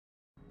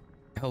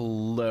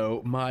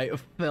Hello, my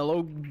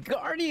fellow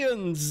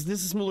Guardians!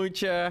 This is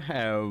Mloentje,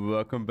 and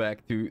welcome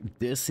back to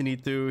Destiny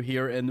 2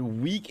 here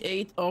in week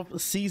 8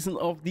 of Season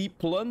of the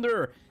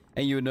Plunder.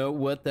 And you know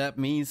what that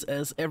means,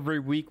 as every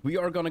week we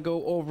are gonna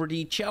go over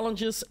the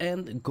challenges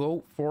and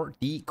go for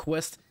the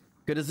quest.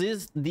 Because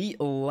this is the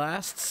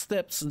last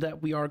steps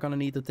that we are gonna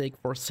need to take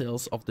for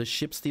sales of the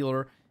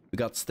Shipstealer. We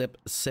got step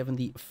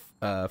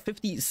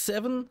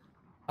 57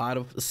 out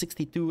of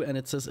 62, and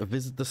it says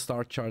visit the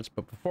start charts.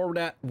 But before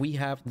that, we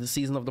have the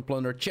Season of the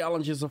Plunder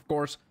challenges, of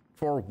course,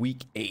 for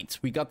week 8.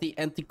 We got the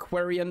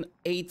Antiquarian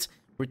 8,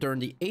 return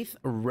the 8th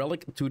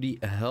relic to the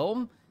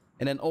helm,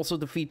 and then also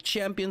defeat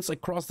champions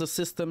across the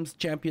systems.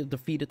 Champion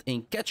defeated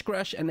in Catch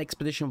Crash, and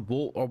Expedition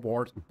will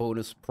award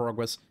bonus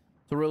progress.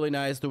 So really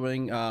nice.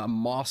 Doing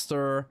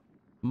master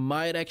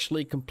might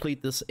actually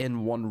complete this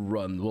in one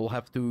run. We'll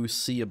have to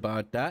see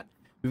about that.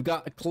 We've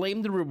got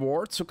claim the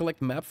reward, so collect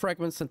map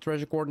fragments and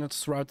treasure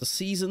coordinates throughout the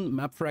season.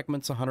 Map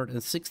fragments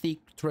 160,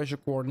 treasure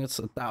coordinates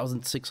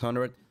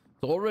 1600.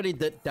 So already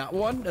did that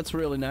one. That's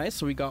really nice.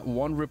 So we got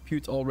one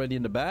repute already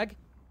in the bag.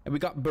 And we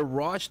got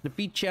Barrage,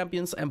 defeat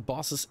champions and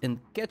bosses in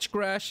Catch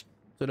Crash.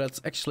 So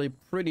that's actually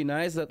pretty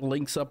nice. That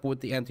links up with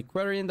the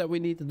Antiquarian that we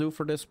need to do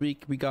for this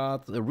week. We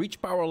got the reach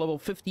power level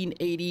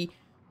 1580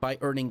 by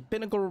earning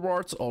pinnacle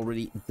rewards.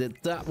 Already did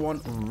that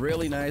one.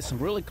 Really nice. I'm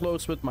really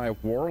close with my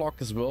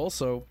warlock as well,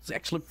 so it's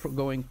actually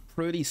going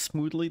pretty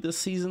smoothly this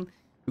season.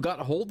 We got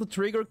hold the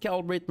trigger,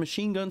 calibrate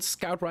machine guns,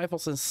 scout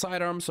rifles and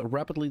sidearms,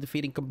 rapidly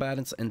defeating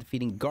combatants and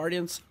defeating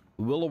guardians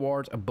will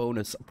award a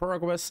bonus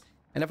progress.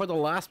 And then for the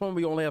last one,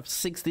 we only have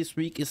 6 this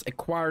week, is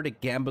acquire the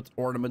Gambit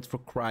ornament for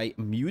Cry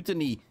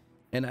Mutiny.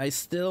 And I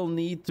still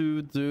need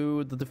to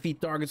do the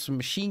defeat targets with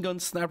machine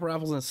guns, sniper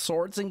rifles and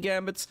swords and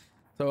gambits.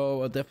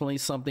 So definitely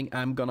something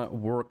I'm gonna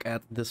work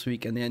at this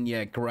week. And then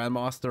yeah,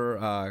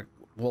 Grandmaster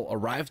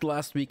arrived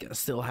last week. I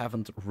still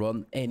haven't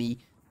run any.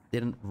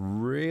 Didn't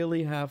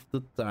really have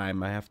the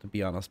time, I have to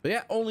be honest. But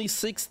yeah, only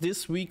 6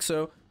 this week,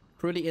 so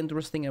pretty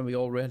interesting. And we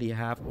already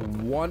have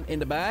 1 in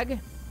the bag.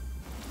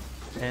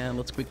 And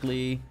let's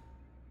quickly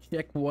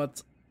check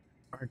what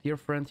our dear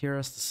friend here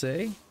has to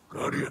say.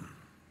 Guardian,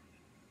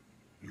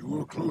 you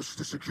were close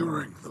to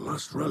securing the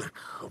last relic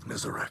of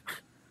Mithrax,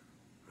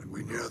 and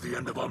we near the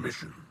end of our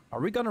mission. Are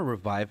we gonna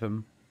revive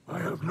him? I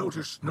have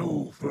noticed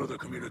no further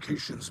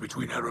communications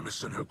between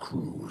Eramis and her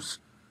crews.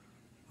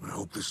 I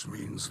hope this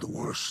means the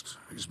worst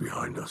is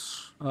behind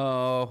us.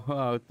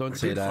 Oh, don't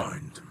say that. I did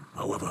find,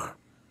 however,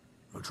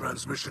 a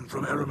transmission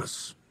from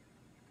Eramis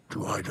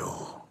to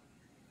Ido.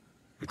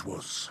 It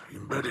was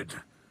embedded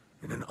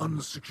in an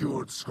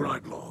unsecured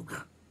scribe log.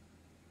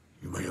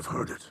 You may have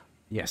heard it.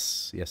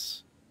 Yes,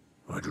 yes.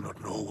 I do not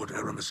know what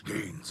Eramis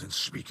gains in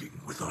speaking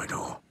with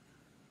Ido.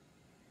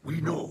 We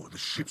know the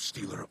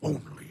Shipstealer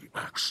only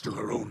acts to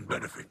her own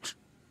benefit.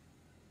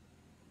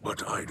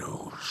 But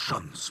Ido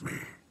shuns me.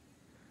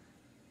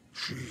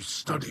 She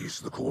studies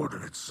the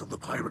coordinates of the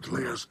pirate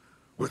layers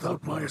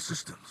without my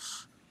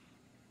assistance.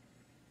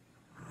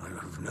 I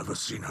have never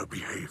seen her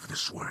behave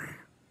this way.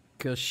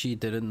 Because she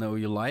didn't know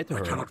you lied to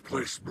her. I cannot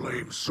place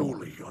blame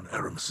solely on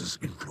Eramis's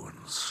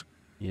influence.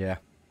 Yeah.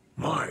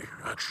 My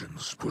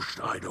actions pushed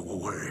Ido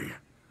away,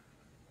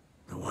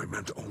 though I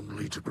meant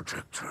only to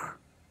protect her.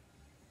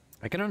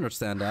 I can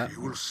understand that.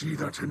 You will see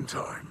that in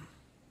time.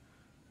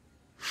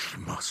 She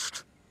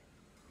must.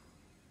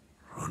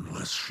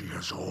 Unless she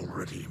has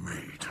already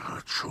made her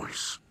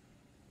choice.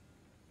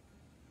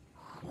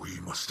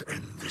 We must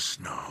end this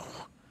now,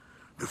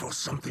 before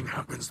something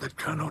happens that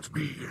cannot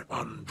be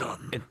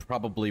undone. It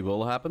probably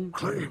will happen.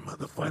 Claim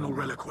the final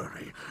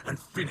reliquary and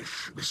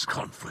finish this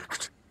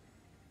conflict.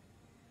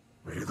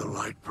 May the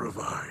light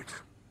provide.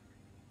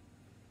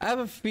 I have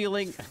a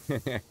feeling,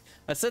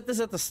 I said this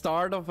at the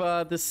start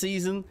of this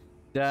season,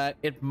 that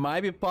it might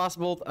be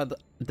possible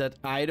that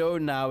Ido,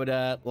 now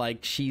that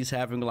like she's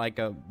having like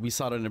a, we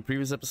saw it in the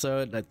previous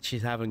episode, that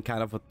she's having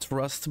kind of a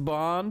trust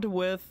bond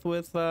with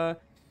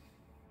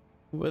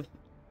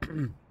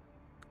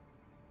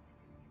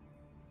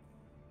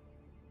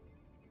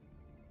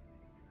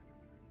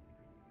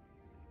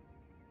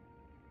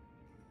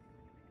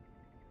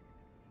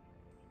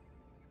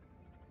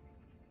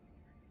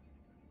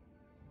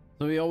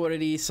So we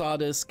already saw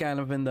this kind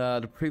of in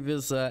the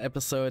previous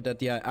episode,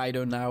 that yeah,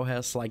 Ido now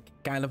has like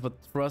kind of a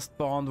trust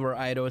bond where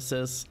Ido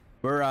says,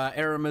 where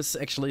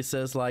Eramis actually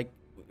says like,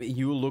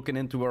 you looking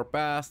into our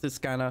past. It's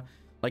kind of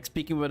like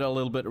speaking with a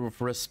little bit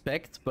of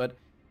respect, but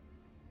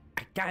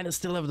I kind of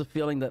still have the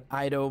feeling that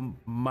Ido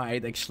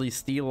might actually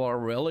steal our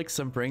relics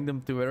and bring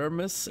them to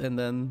Eramis, and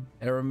then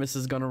Eramis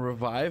is gonna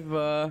revive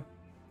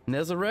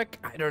Mithrax.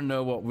 I don't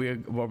know what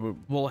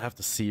we'll have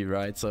to see,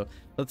 right? So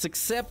let's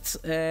accept.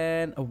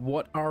 And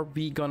what are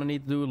we gonna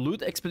need to do?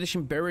 Loot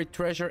expedition, buried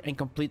treasure, and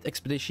complete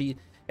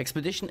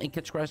expedition and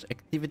Catch Crash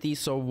activity.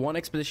 So 1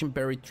 expedition,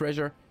 buried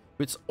treasure,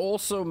 which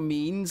also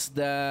means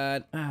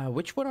that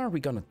which one are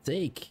we gonna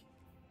take?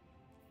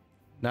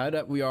 Now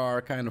that we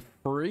are kind of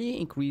free,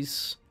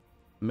 increase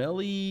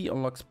melee,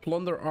 unlocks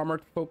plunder,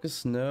 armored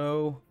focus.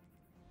 No.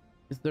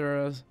 Is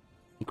there a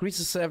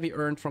Increases savvy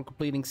earned from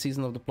completing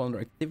Season of the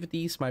Plunder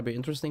activities. Might be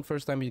interesting.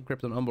 First time you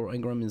equip an Umbral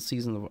Engram in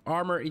Season of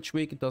Armor each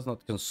week. It does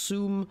not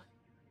consume.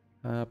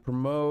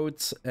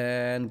 Promote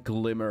and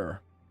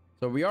Glimmer.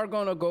 So we are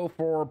gonna go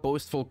for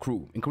Boastful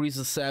Crew.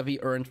 Increases savvy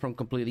earned from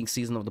completing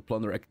Season of the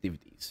Plunder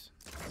activities.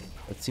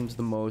 That seems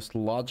the most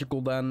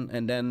logical then.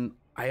 And then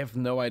I have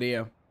no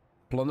idea.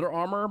 Plunder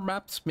armor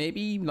maps,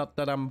 maybe? Not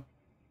that I'm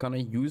gonna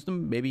use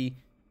them. Maybe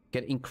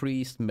get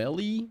increased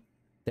melee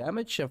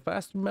damage and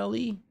faster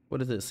melee.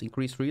 What is this?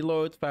 Increased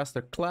reload,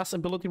 faster class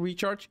ability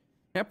recharge.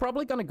 Yeah,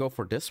 probably gonna go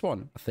for this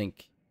one, I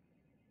think.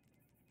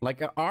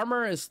 Like,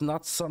 armor is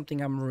not something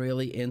I'm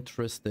really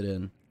interested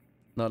in.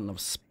 Not enough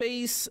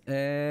space,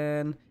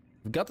 and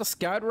we've got the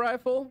scout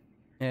rifle.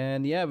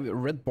 And yeah,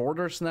 red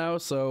borders now,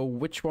 so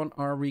which one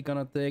are we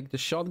gonna take? The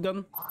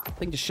shotgun? I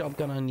think the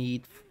shotgun I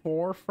need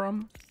 4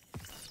 from.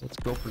 Let's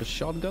go for the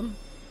shotgun.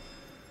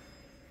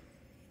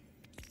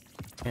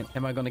 And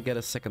am I gonna get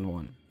a second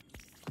one?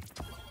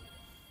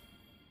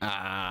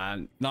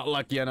 Not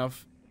lucky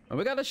enough. And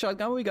we got a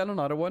shotgun, we got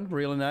another one,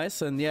 really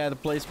nice. And yeah, the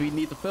place we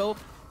need to fill.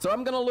 So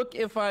I'm gonna look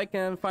if I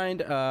can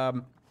find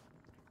a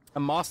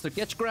Master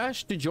Catch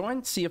Crash to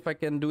join. See if I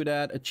can do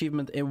that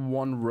achievement in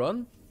one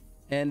run.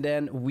 And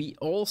then we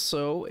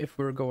also, if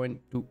we're going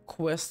to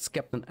quests,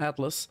 Captain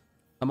Atlas,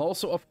 I'm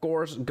also, of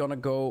course, gonna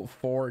go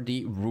for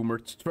the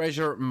Rumored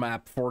Treasure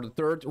map for the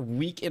 3rd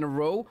week in a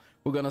row.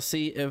 We're gonna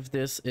see if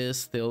this is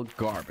still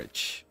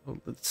garbage.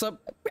 So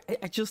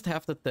I just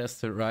have to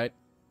test it, right?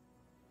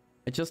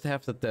 I just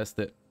have to test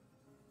it.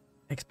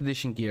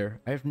 Expedition gear.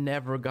 I've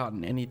never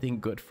gotten anything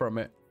good from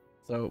it.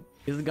 So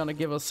is it gonna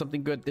give us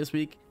something good this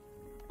week?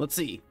 Let's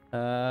see.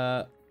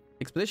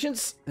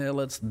 Expeditions.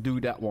 Let's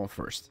do that one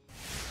first.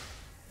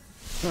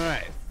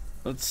 Alright.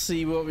 Let's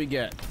see what we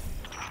get.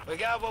 We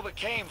got what we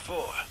came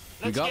for.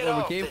 We got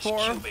what we came for?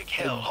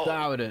 I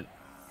doubt it.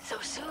 So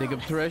soon. Dig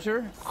up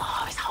treasure. Oh,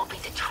 I was hoping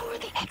to tour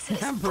the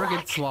Exodus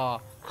Hamburger Slaw.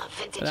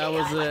 Vintage That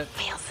was AI it.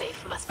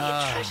 Failsafe must be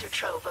a treasure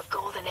trove of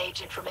golden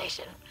age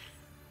information.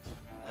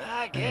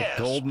 I guess.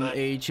 Golden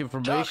age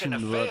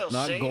information, but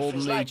not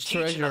golden like age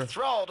treasure. A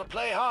thrall to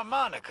play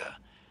harmonica.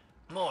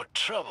 More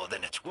trouble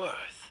than it's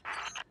worth.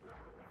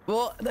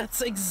 Well,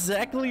 that's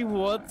exactly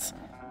what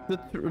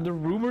the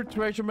rumored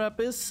treasure map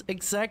is.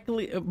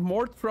 Exactly,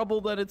 more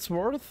trouble than it's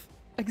worth.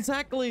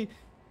 Exactly.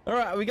 All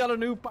right, we got a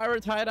new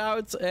pirate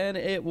hideout, and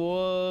it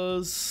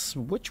was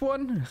which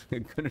one? I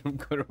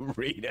couldn't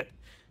read it.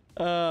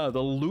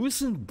 The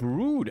Lucent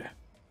Brood.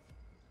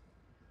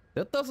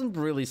 That doesn't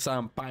really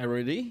sound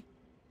piratey.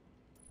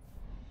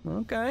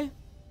 Okay,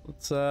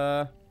 let's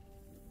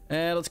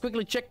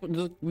quickly check.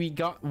 We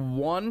got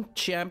one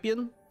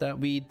champion that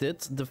we did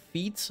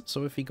defeat.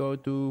 So if we go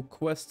to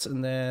quests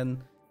and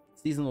then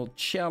seasonal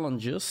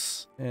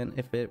challenges, and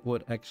if it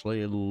would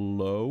actually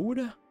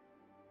load,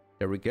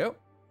 there we go.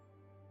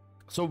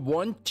 So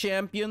one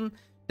champion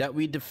that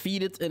we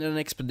defeated in an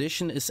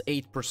expedition is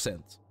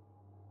 8%.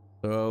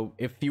 So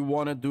if you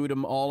want to do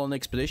them all on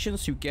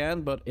expeditions, you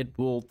can, but it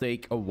will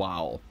take a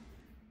while.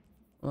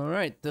 All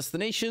right,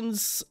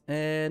 destinations,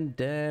 and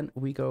then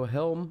we go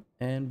helm,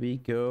 and we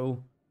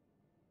go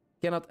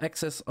cannot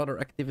access other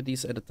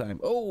activities at a time.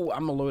 Oh,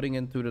 I'm loading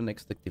into the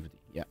next activity.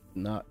 Yeah,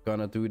 not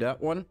gonna do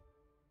that one.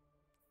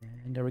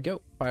 And there we go,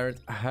 pirate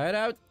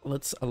hideout.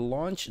 Let's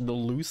launch the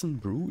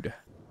Lucent Brood.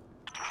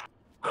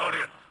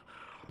 Guardian,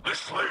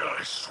 this layer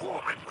is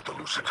swarming with the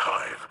Lucent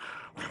Hive.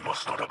 We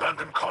must not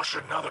abandon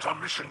caution now that our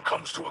mission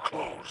comes to a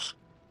close.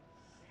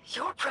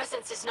 Your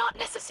presence is not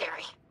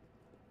necessary.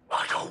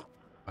 I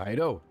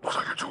know. What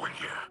are you doing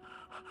here?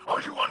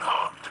 Are you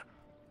unharmed?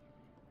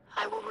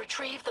 I will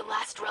retrieve the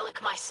last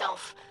relic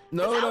myself.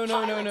 No.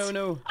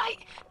 The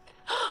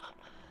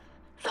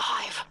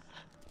Hive.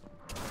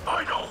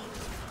 I know.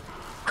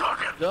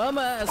 Guardian,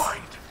 Dumbass.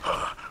 find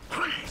her,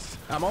 please.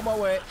 I'm on my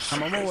way.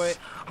 I'm on my way.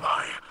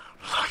 My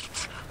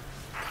light.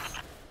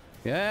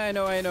 Yeah, I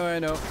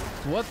know.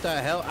 What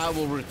the hell? I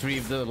will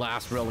retrieve the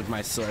last relic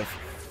myself.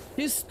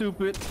 He's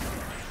stupid.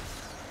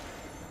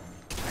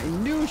 I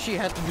knew she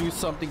had to do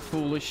something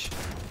foolish.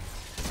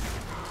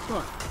 Come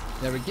on.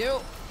 There we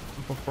go.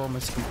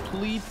 Performance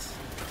complete.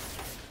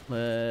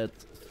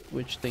 Let's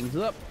switch things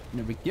up.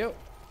 There we go.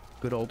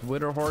 Good old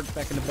Wither Horde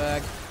back in the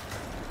bag.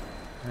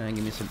 And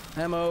give me some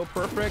ammo.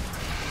 Perfect.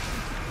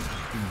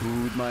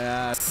 Brood my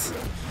ass.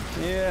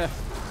 Yeah.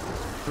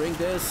 Drink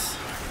this.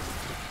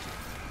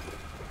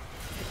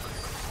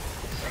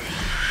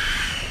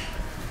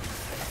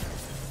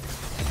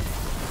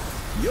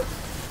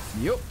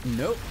 Yup.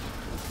 Nope.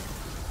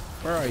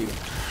 Where are you?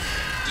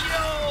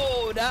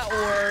 Yo, that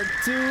were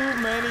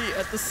too many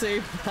at the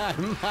same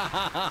time.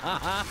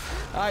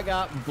 I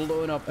got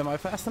blown up. Am I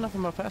fast enough?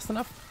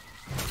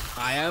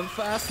 I am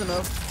fast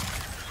enough.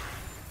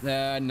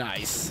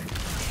 Nice.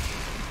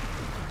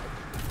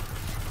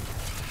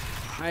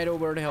 Ido,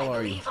 where the hell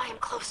are you? I believe I am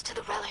close to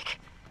the relic.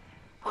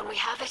 When we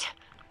have it,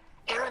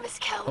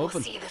 Eramis will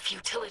see the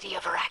futility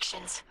of her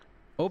actions.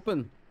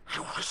 Open.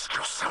 You risk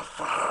yourself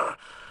for her.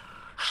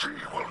 She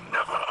will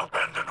never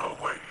abandon her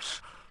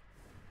ways.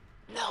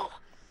 No,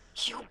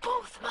 You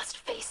both must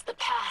face the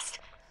past.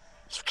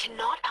 You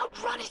cannot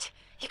outrun it.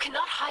 You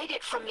cannot hide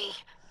it from me.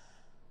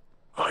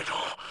 Idol,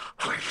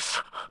 please,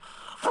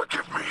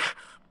 forgive me.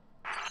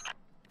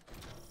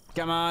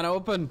 Come on,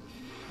 open.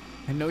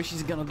 I know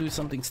she's gonna do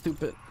something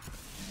stupid.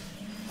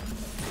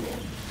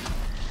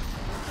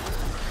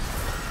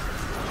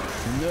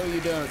 No,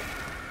 you don't.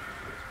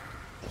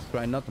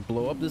 Try not to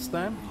blow up this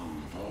time.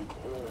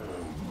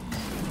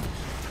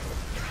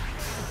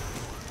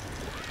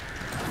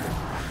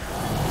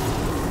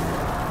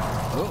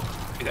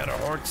 Oh, we got a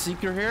Horde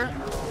Seeker here.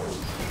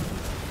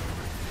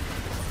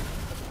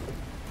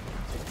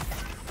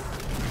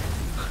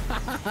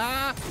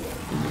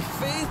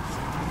 Faith.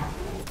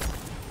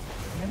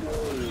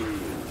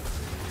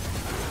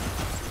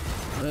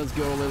 Let's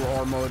go a little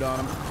R mode on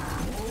him.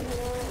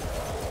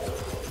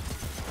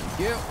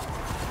 Yep.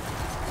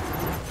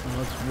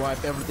 Let's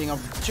wipe everything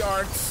off the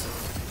charts.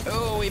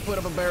 Oh, we put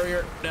up a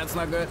barrier. That's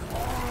not good.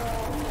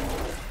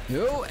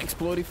 No,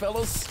 explodey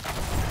fellas.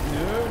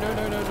 No, no,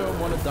 no, no, don't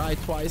want to die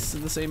twice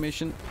in the same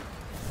mission.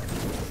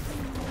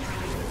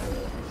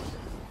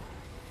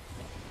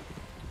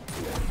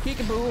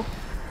 Peekaboo.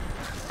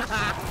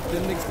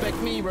 Didn't expect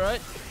me,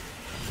 right?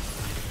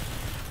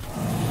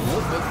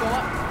 Nope, big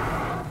fella.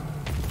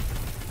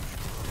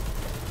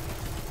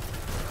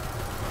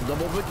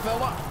 Double big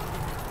fella.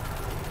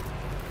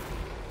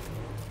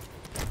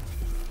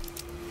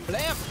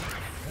 Blam.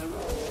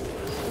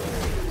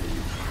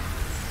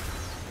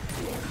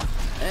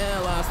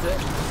 And lost it.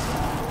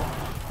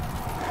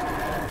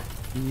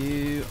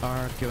 You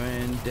are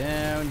going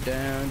down,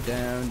 down,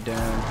 down,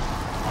 down.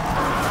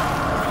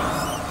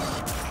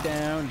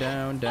 Down,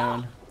 down,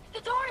 down. The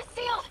door is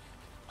sealed!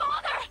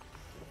 Father!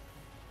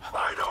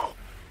 I know.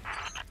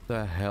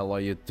 The hell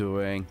are you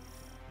doing?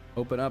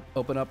 Open up,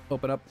 open up,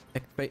 open up.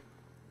 Activate.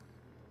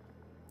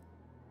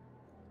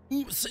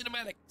 Ooh,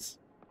 cinematics.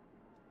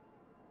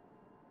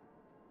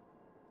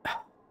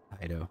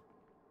 I know.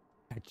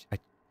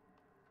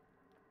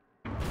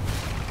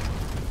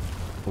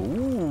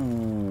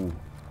 Ooh.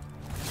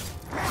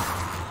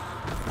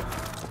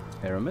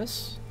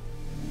 Eramis?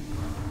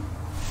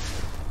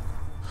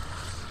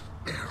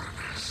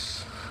 Eramis.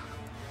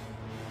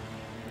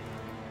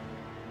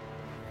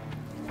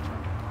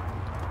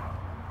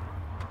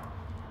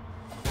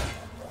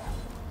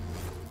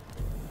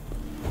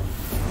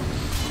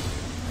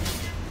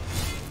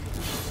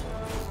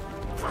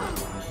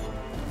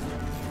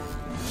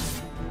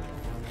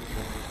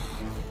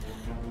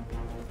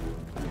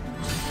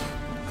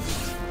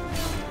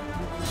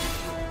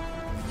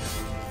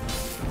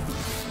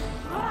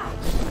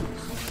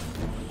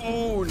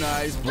 Oh,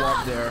 nice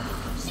block there.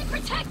 She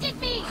protected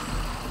me!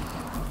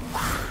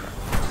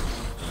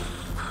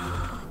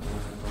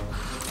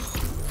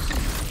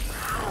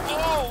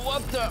 Oh,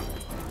 what the?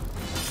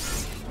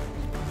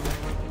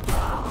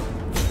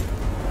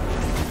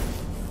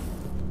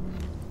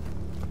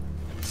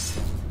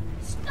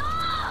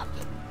 Stop!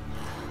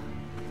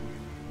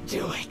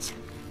 Do it.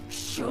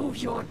 Show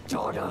your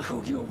daughter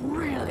who you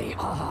really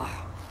are.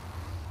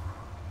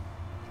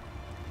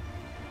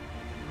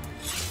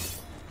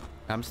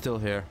 I'm still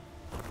here.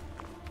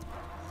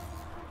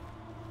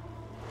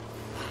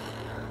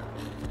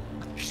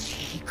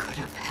 She could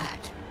have had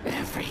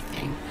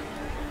everything.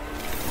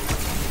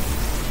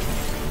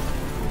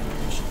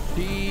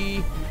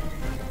 She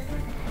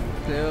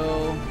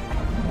still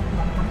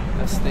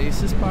has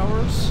stasis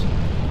powers.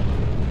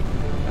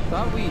 I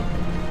thought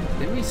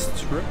didn't we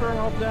strip her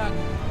of that?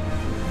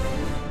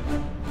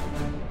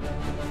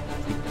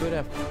 She could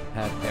have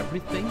had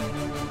everything.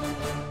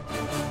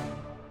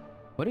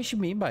 What does she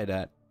mean by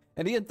that?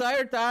 And the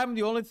entire time,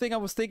 the only thing I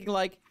was thinking,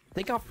 like,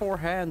 they got 4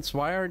 hands.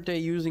 Why aren't they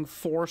using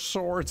 4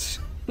 swords?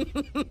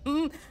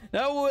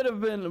 That would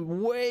have been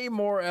way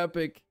more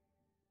epic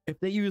if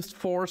they used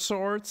 4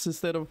 swords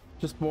instead of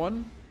just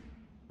 1.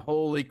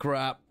 Holy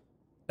crap.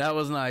 That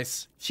was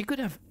nice. She could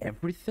have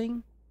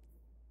everything?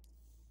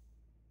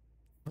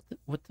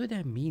 What did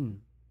that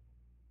mean?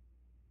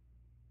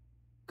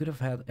 Could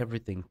have had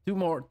everything. Two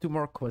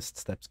more quest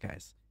steps,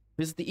 guys.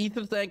 Visit the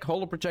ether tank,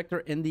 holo projector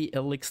in the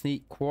Elixir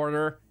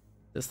Quarter.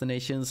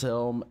 Destinations,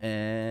 Helm,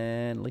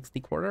 and Elixir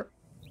Quarter.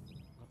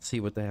 Let's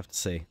see what they have to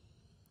say.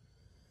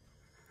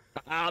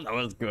 Ah, that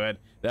was good.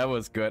 That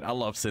was good. I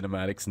love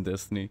cinematics in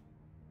Destiny.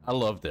 I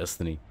love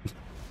Destiny.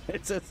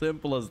 It's as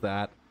simple as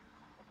that.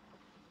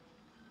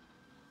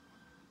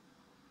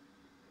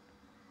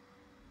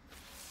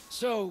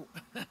 So,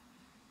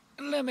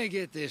 let me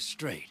get this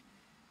straight.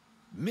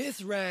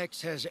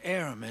 Mithrax has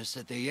Eramis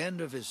at the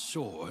end of his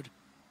sword,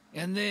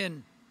 and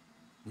then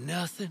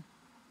nothing?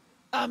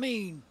 I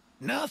mean,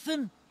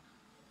 nothing?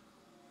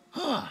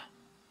 Huh.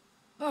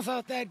 I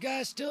thought that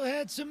guy still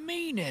had some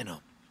mean in him.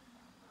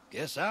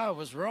 Guess I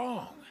was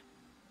wrong.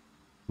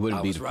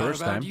 Wouldn't be the right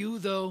first about time. you,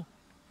 though.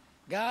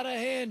 Gotta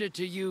hand it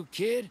to you,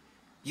 kid.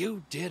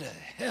 You did a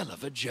hell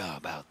of a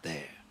job out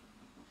there.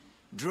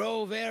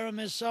 Drove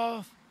Eramis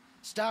off,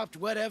 stopped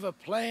whatever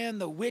plan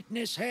the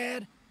witness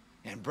had,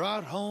 and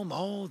brought home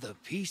all the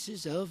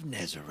pieces of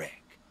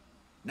Nezarec.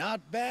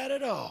 Not bad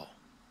at all.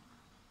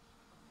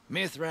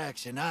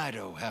 Mithrax and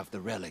Ido have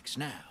the relics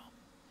now.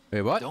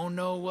 Wait, what? Don't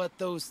know what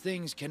those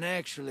things can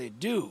actually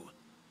do,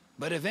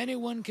 but if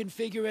anyone can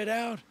figure it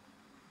out,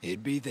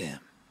 it'd be them.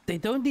 They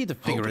don't need to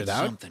figure Hope it it's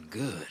out. something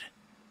good.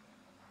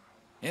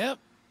 Yep,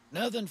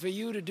 nothing for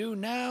you to do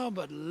now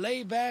but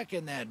lay back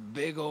in that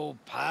big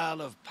old pile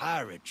of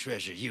pirate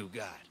treasure you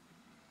got.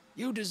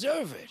 You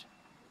deserve it.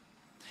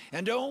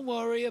 And don't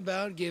worry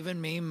about giving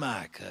me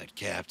my cut,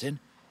 Captain.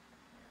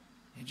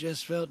 It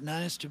just felt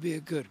nice to be a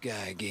good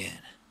guy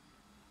again.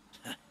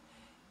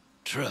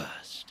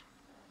 Trust.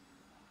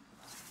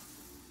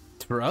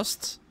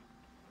 Trust?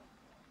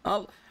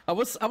 I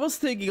was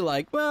thinking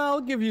like, well,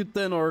 I'll give you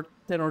 10 or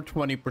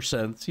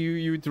 20%.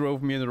 You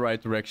drove me in the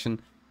right direction.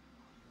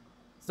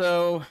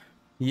 So,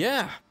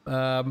 yeah.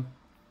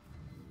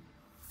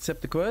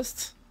 Accept the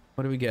quest.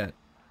 What do we get?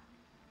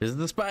 This is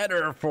the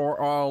spider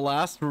for our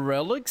last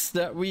relics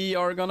that we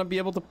are gonna be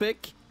able to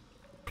pick.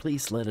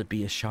 Please let it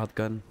be a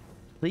shotgun.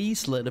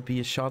 Please let it be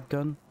a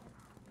shotgun.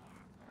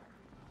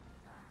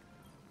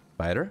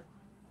 Spider?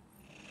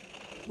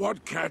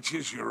 What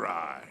catches your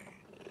eye?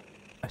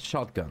 A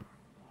shotgun.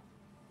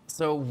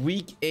 So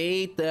week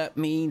 8, that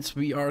means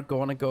we are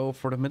gonna go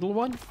for the middle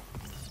one.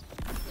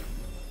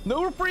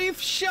 No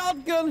reprieve,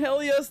 shotgun,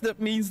 hell yes. That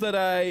means that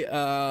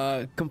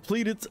I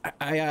completed.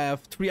 I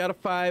have 3 out of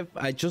 5.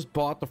 I just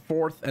bought the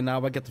 4th and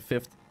now I get the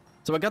 5th.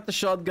 So I got the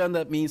shotgun.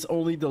 That means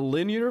only the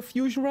linear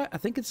fusion rifle. I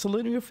think it's a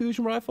linear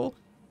fusion rifle.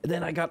 And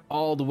then I got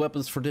all the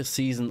weapons for this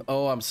season.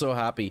 Oh, I'm so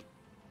happy.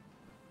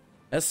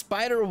 As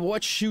Spider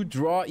watches you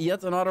draw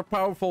yet another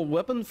powerful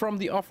weapon from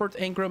the offered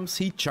engrams,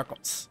 he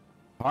chuckles.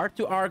 Hard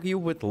to argue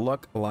with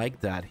luck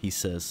like that, he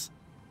says.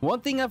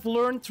 One thing I've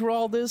learned through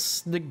all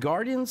this, the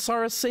Guardians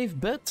are a safe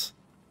bet.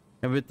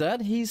 And with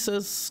that, he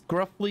says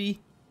gruffly,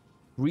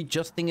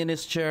 readjusting in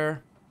his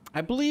chair,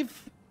 I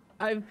believe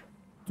I've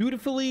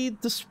dutifully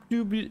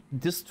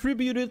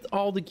distributed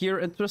all the gear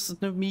entrusted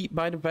to me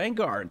by the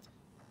Vanguard.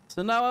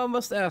 So now I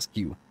must ask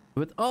you,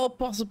 with all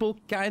possible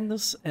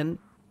kindness and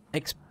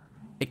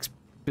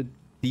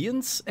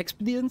expedience?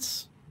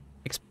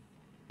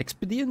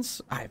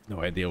 I have no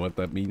idea what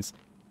that means.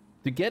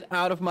 To get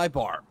out of my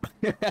bar.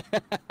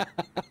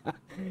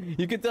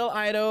 You can tell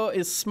Ido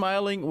is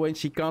smiling when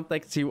she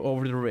contacts you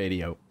over the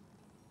radio.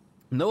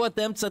 No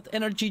attempts at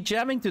energy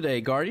jamming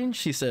today, Guardian,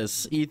 she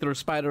says. Either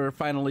Spider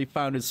finally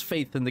found his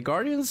faith in the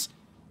Guardians,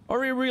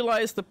 or he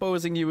realized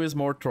opposing you is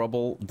more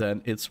trouble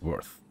than it's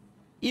worth.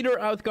 Either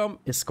outcome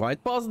is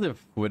quite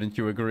positive, wouldn't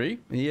you agree?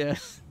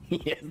 Yes,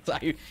 yes,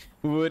 I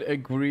would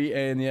agree.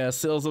 And yeah,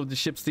 sales of the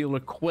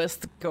Shipstealer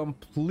quest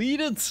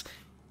completed.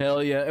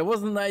 Hell yeah, it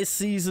was a nice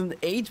season.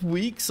 8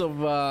 weeks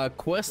of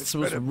quests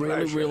was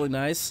really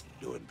nice.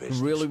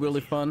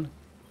 Really fun.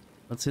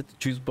 Let's hit the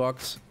juice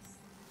box.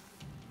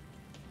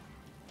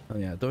 Oh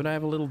yeah, don't I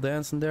have a little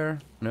dance in there?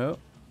 No.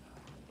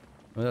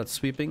 Oh, that's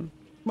sweeping.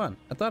 Come on,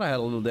 I thought I had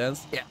a little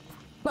dance. Yeah.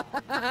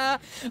 I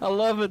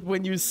love it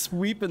when you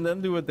sweep and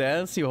then do a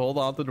dance. You hold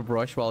on to the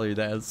brush while you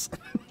dance.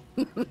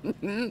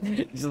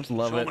 Just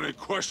love it. So many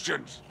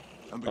questions.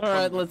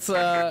 Alright, let's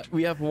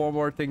we have one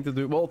more thing to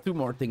do. Well, 2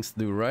 more things to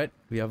do, right?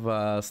 We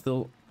have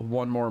still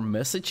one more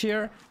message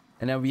here.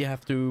 And then we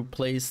have to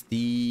place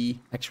the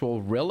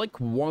actual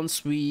relic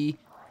once we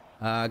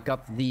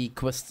got the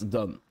quest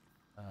done.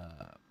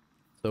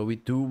 So we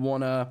do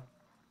want to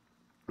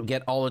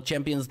get all the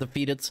champions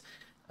defeated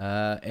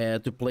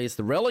and to place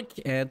the relic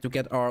and to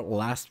get our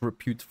last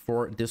repute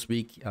for this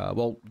week.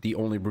 Well, the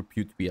only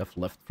repute we have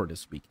left for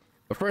this week.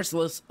 But first,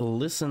 let's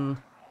listen.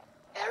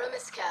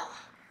 Eramis,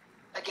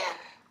 again,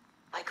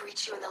 I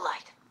greet you in the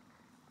light.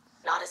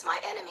 Not as my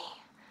enemy,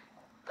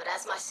 but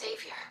as my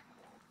savior.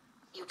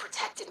 You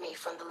protected me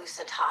from the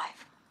Lucent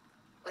Hive.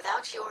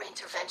 Without your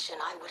intervention,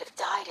 I would have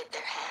died at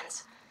their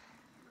hands.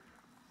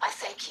 I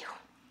thank you.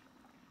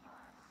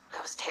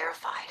 I was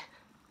terrified.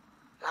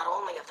 Not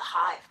only of the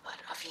Hive,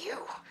 but of you.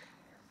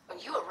 When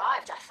you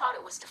arrived, I thought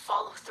it was to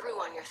follow through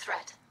on your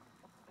threat.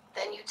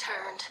 Then you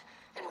turned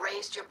and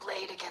raised your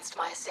blade against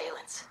my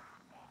assailants.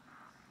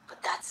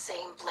 But that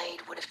same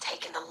blade would have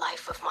taken the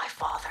life of my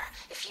father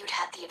if you'd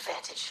had the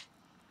advantage.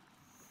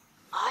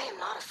 I am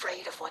not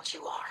afraid of what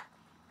you are,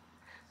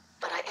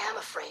 but I am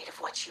afraid of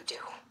what you do.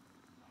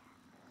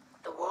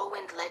 The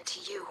whirlwind led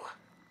to you.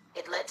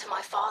 It led to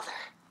my father,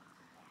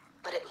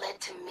 but it led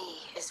to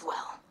me as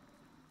well.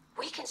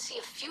 We can see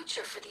a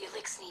future for the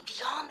Elixni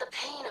beyond the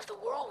pain of the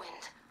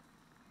whirlwind,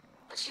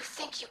 but you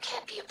think you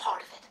can't be a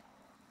part of it.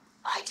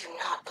 I do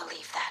not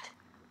believe that.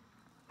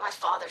 My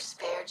father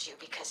spared you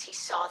because he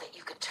saw that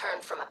you could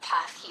turn from a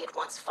path he had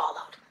once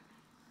followed.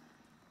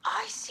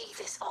 I see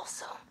this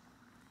also.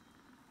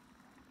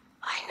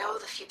 I know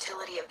the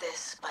futility of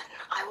this, but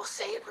I will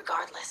say it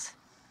regardless.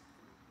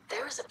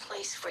 There is a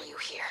place for you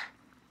here.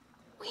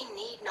 We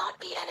need not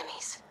be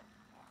enemies.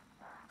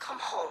 Come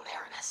home,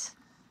 Eramis.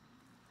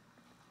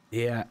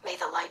 Yeah. May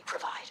the light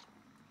provide.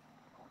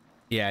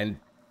 Yeah, I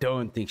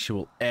don't think she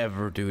will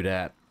ever do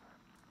that.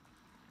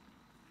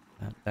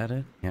 That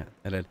it? Yeah,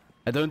 that it.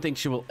 I don't think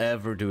she will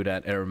ever do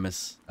that,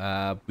 Eramis.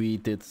 We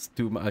did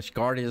too much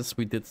Guardians.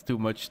 We did too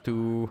much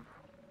to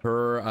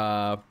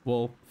her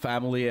well,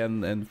 family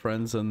and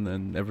friends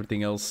and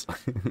everything else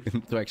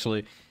to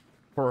actually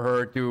for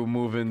her to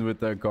move in with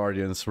the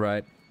Guardians,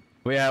 right?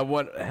 But yeah,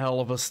 what a hell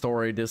of a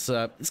story. This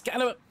it's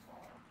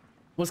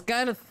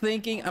kind of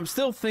thinking, I'm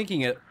still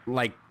thinking it,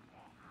 like,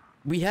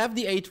 we have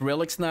the 8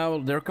 relics now,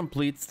 they're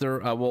complete, they're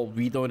well,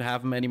 we don't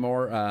have them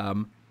anymore,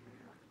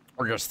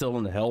 or they're still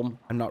in the helm,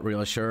 I'm not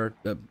really sure.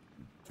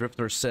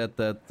 Drifter said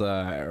that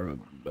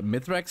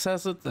Mithrax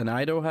has it and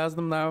Ido has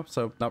them now,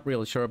 so not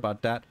really sure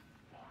about that.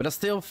 But I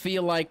still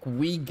feel like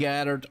we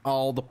gathered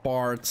all the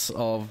parts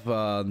of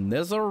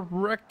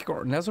Nezarec,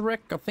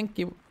 I think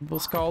it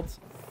was called.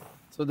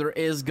 So there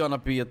is gonna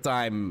be a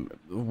time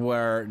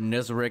where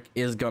Nezarec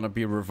is gonna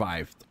be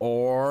revived.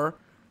 Or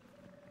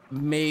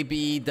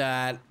maybe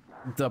that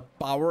the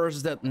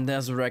powers that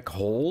Nezarec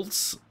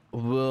holds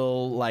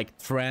will like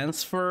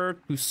transfer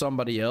to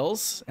somebody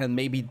else. And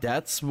maybe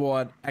that's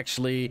what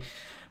actually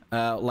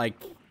like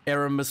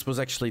Eramis was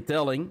actually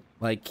telling.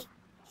 Like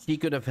she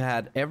could have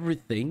had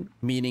everything,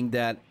 meaning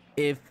that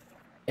if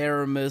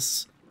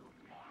Eramis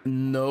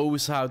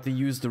knows how to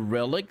use the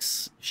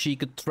relics, she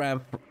could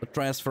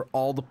transfer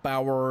all the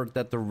power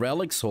that the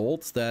relics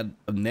holds, that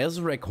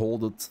Nezarec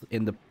holded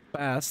in the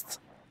past,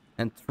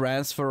 and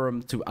transfer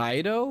them to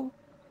Ido.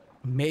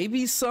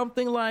 Maybe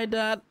something like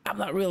that. I'm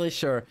not really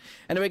sure.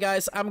 Anyway,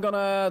 guys, I'm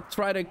gonna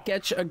try to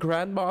catch a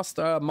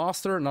Grandmaster,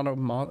 Master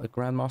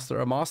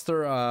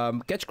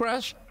Catch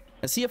Crash,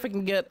 and see if I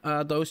can get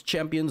those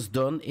champions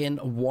done in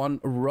one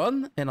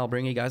run. And I'll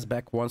bring you guys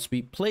back once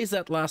we place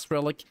that last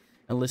relic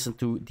and listen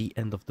to the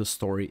end of the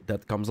story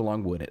that comes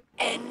along with it.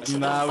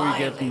 Now we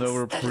get no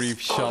reprieve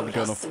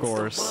shotgun, of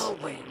course.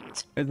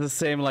 It's the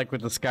same like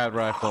with the scout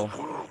rifle.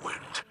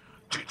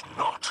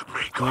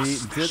 We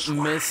did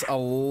miss a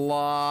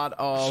lot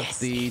of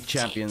the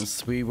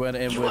champions. We went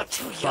in with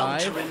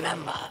 5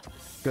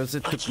 because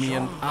it took me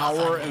an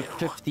hour and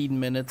 15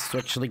 minutes to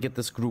actually get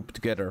this group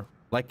together.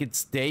 Like,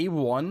 it's day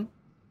 1.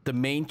 The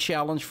main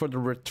challenge for the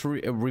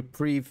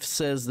reprieve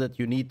says that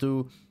you need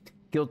to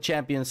kill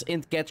champions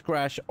in Catch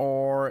Crash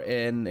or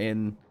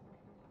in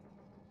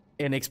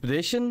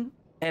Expedition,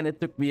 and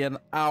it took me an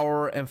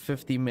hour and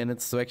 50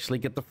 minutes to actually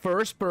get the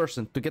first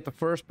person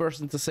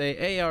to say,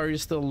 "Hey, are you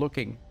still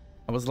looking?"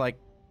 I was like,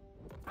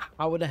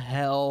 how the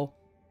hell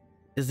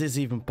is this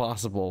even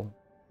possible?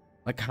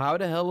 Like, how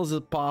the hell is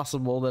it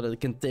possible that it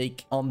can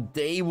take on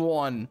day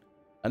 1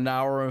 an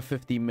hour and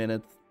 50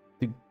 minutes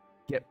to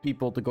get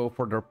people to go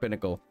for their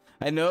pinnacle?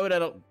 I know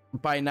that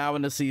by now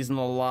in the season,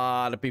 a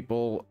lot of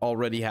people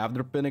already have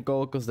their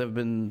pinnacle because they've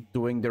been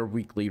doing their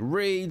weekly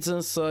raids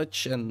and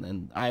such,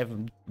 and I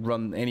haven't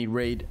run any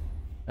raid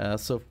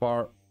so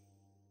far.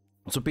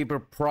 So people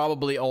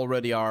probably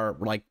already are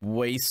like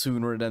way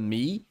sooner than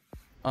me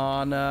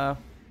on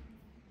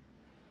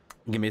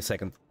give me a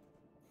second.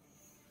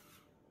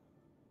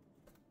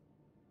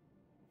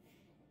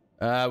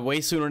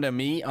 Way sooner than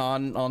me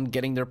on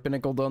getting their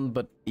pinnacle done,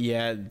 but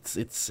yeah,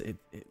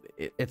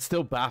 it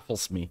still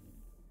baffles me.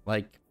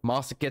 Like,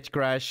 Master Catch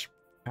Crash,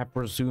 I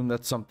presume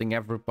that's something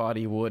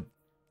everybody would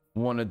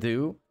want to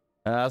do.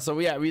 So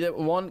yeah, we did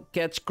 1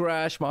 Catch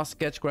Crash, Master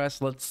Catch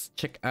Crash. Let's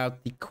check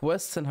out the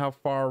quests and how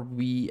far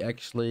we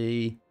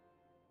actually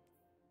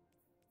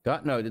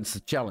got. No, it's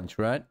a challenge,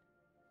 right?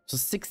 So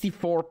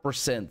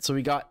 64%. So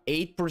we got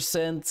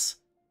 8%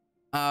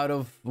 out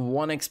of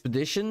 1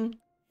 expedition.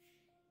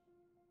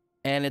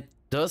 And it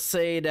does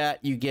say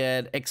that you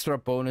get extra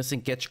bonus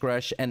in Catch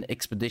Crash and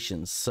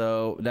expeditions.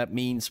 So that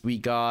means we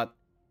got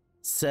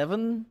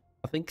 7,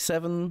 I think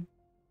 7,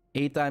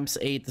 8 times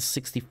 8 is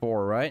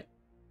 64, right?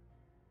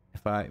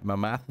 If my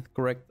math is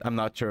correct. I'm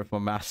not sure if my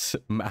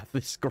math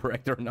is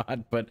correct or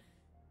not, but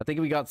I think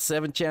we got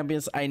 7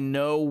 champions. I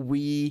know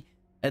we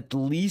at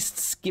least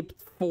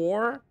skipped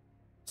 4.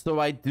 So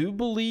I do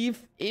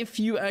believe if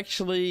you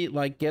actually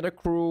like get a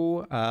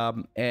crew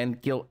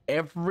and kill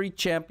every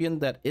champion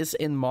that is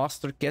in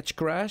Master Catch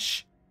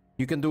Crash,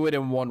 you can do it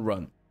in 1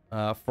 run.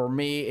 For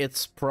me,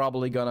 it's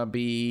probably gonna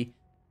be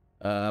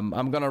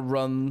I'm gonna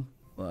run,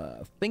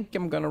 I think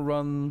I'm gonna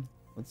run,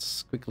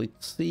 let's quickly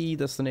see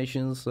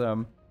destinations.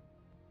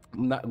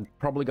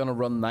 Probably gonna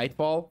run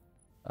Nightfall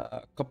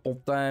a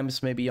couple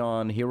times, maybe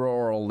on Hero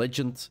or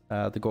Legend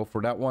to go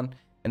for that one.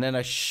 And then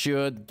I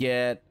should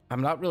get,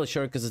 I'm not really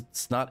sure because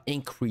it's not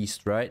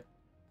increased, right?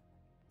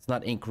 It's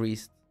not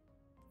increased.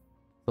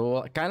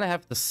 So I kind of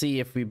have to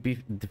see if we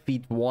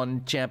defeat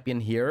 1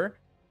 champion here,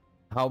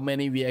 how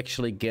many we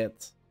actually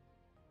get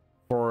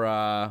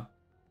for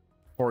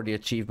the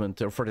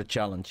achievement or for the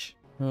challenge.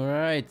 All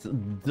right,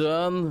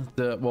 done.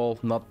 Well,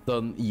 not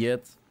done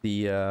yet.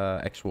 The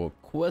actual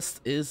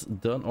quest is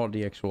done, or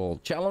the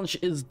actual challenge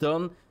is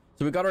done.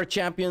 So we got our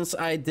champions.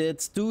 I did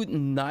 2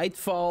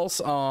 Nightfalls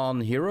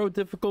on Hero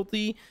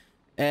difficulty,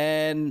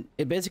 and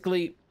it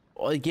basically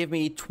gave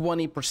me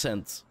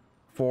 20%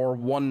 for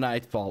 1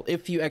 Nightfall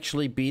if you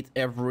actually beat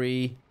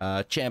every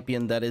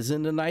champion that is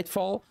in the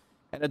Nightfall.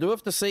 And I do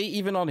have to say,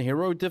 even on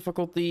Hero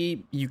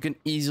difficulty, you can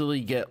easily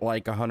get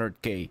like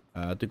 100k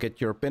to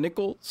get your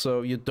pinnacle.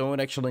 So you don't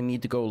actually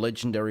need to go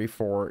Legendary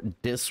for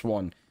this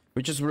one.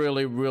 which is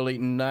really, really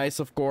nice,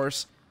 of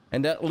course.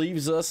 And that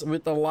leaves us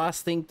with the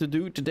last thing to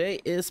do today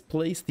is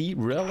place the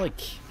relic.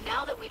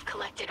 Now that we've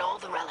collected all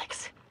the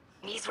relics,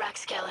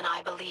 Mithrax and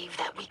I believe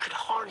that we could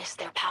harness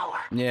their power.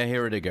 Yeah,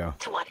 here they go.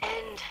 To what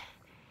end,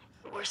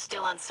 we're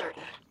still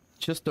uncertain.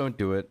 Just don't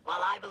do it.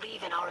 While I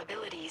believe in our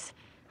abilities,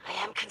 I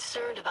am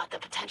concerned about the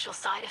potential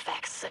side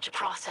effects such a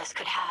process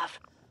could have.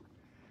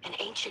 An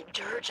ancient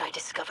dirge I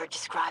discovered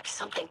described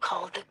something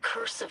called the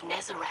Curse of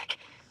Nezarec,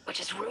 which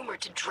is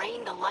rumored to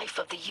drain the life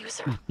of the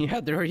user.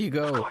 Yeah, there you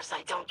go. Of course,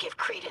 I don't give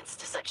credence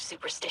to such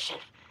superstition.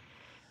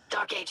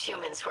 Dark Age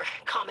humans were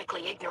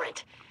comically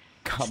ignorant.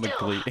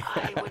 Comically. Still,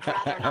 I would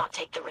rather not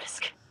take the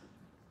risk.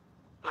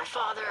 My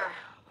father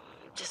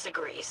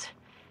disagrees.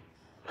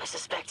 I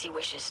suspect he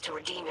wishes to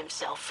redeem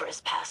himself for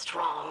his past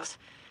wrongs,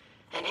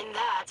 and in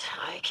that,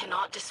 I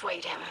cannot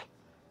dissuade him.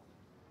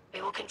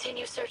 We will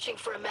continue searching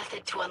for a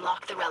method to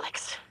unlock the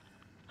relics.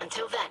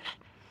 Until then,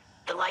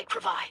 the light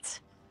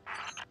provides.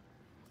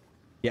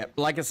 Yeah,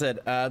 like I said,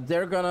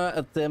 they're gonna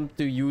attempt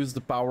to use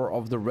the power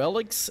of the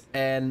relics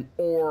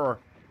or,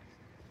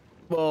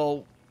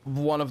 well,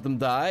 one of them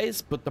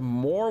dies, but the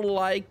more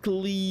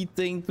likely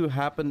thing to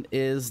happen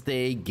is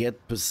they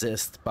get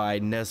possessed by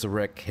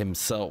Nezarec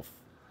himself.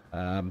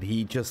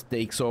 He just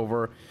takes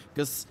over,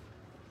 because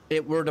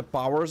it were the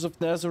powers of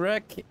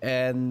Nezarec,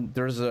 and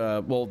there's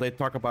a, well, they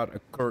talk about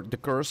the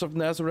curse of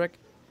Nezarec.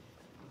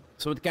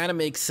 So it kind of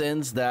makes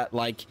sense that,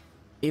 like,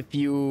 if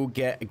you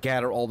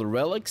gather all the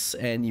relics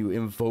and you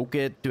invoke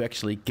it to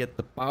actually get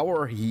the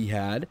power he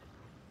had,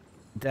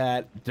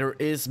 that there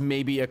is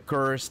maybe a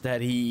curse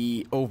that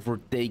he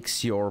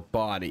overtakes your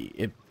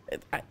body.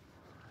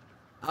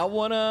 I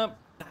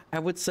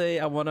would say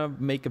I wanna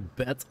make a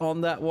bet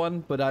on that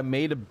one, but I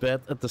made a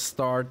bet at the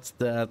start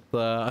that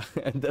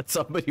that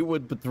somebody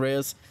would betray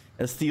us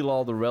and steal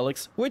all the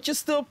relics, which is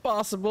still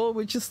possible.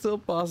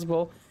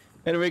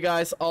 Anyway,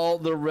 guys, all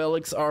the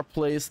relics are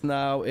placed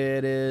now.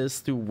 It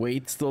is to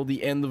wait till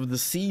the end of the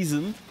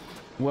season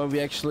when we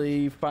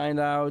actually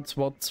find out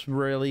what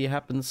really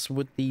happens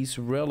with these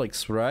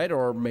relics, right?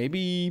 Or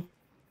maybe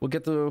we'll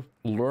get to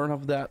learn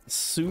of that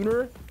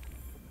sooner.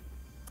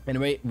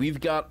 Anyway, we've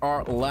got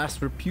our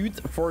last repute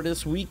for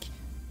this week,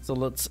 so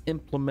let's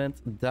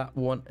implement that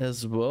one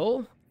as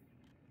well.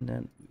 And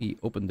then we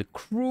open the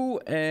crew,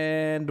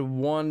 and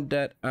one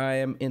that I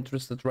am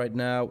interested right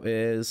now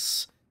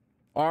is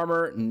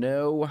armor.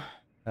 No.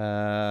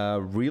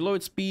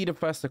 Reload speed, a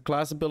faster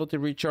class ability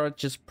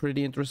recharge is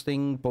pretty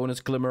interesting. Bonus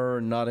glimmer,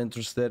 not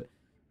interested.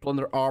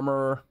 Plunder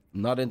armor,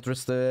 not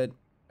interested.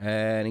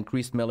 And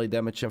increased melee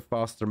damage and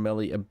faster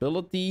melee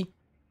ability.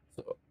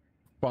 So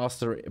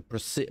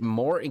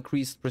more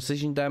increased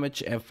precision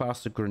damage and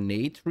faster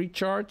grenade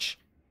recharge.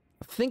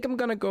 I think I'm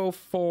gonna go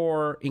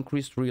for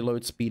increased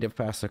reload speed and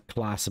faster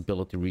class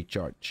ability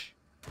recharge.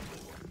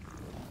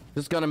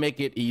 Just gonna make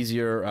it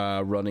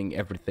easier running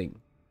everything.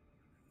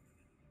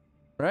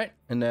 Right,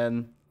 and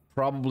then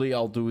probably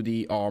I'll do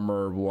the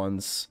armor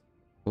ones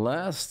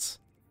last.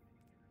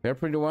 They're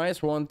pretty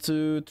wise. 1,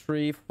 2,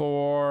 3,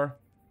 4,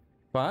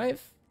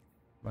 5.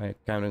 Am I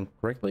counting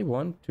correctly?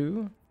 1,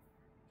 2,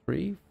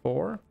 3,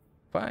 4,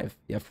 5.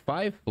 Yeah,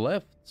 5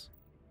 left.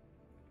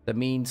 That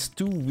means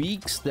 2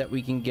 weeks that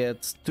we can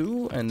get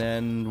 2, and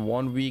then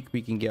 1 week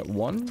we can get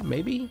 1,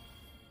 maybe?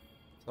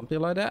 Something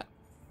like that.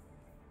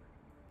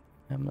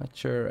 I'm not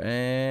sure.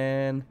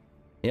 And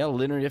yeah,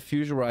 linear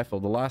fusion rifle,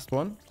 the last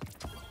one.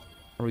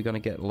 Are we gonna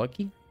get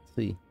lucky? Let's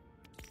see.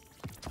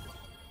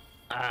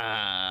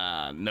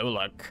 Ah, no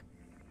luck.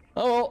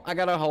 Oh well, I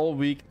got a whole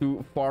week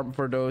to farm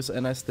for those,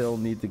 and I still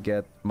need to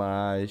get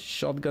my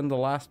shotgun, the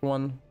last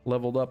one,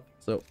 leveled up.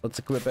 So let's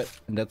equip it,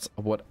 and that's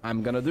what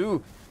I'm gonna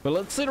do. But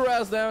let's sit our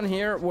ass down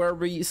here where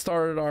we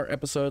started our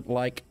episode,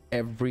 like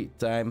every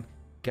time,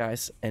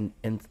 guys, and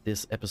end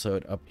this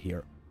episode up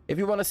here. If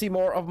you want to see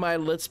more of my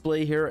Let's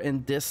Play here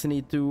in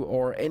Destiny 2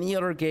 or any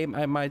other game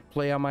I might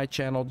play on my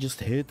channel, just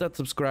hit that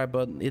subscribe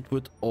button. It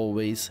would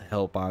always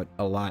help out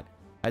a lot.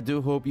 I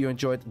do hope you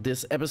enjoyed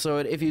this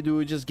episode. If you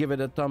do, just give it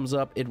a thumbs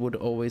up. It would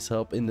always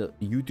help in the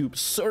YouTube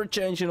search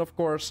engine, of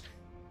course.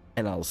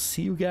 And I'll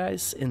see you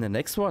guys in the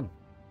next one.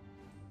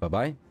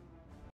 Bye-bye.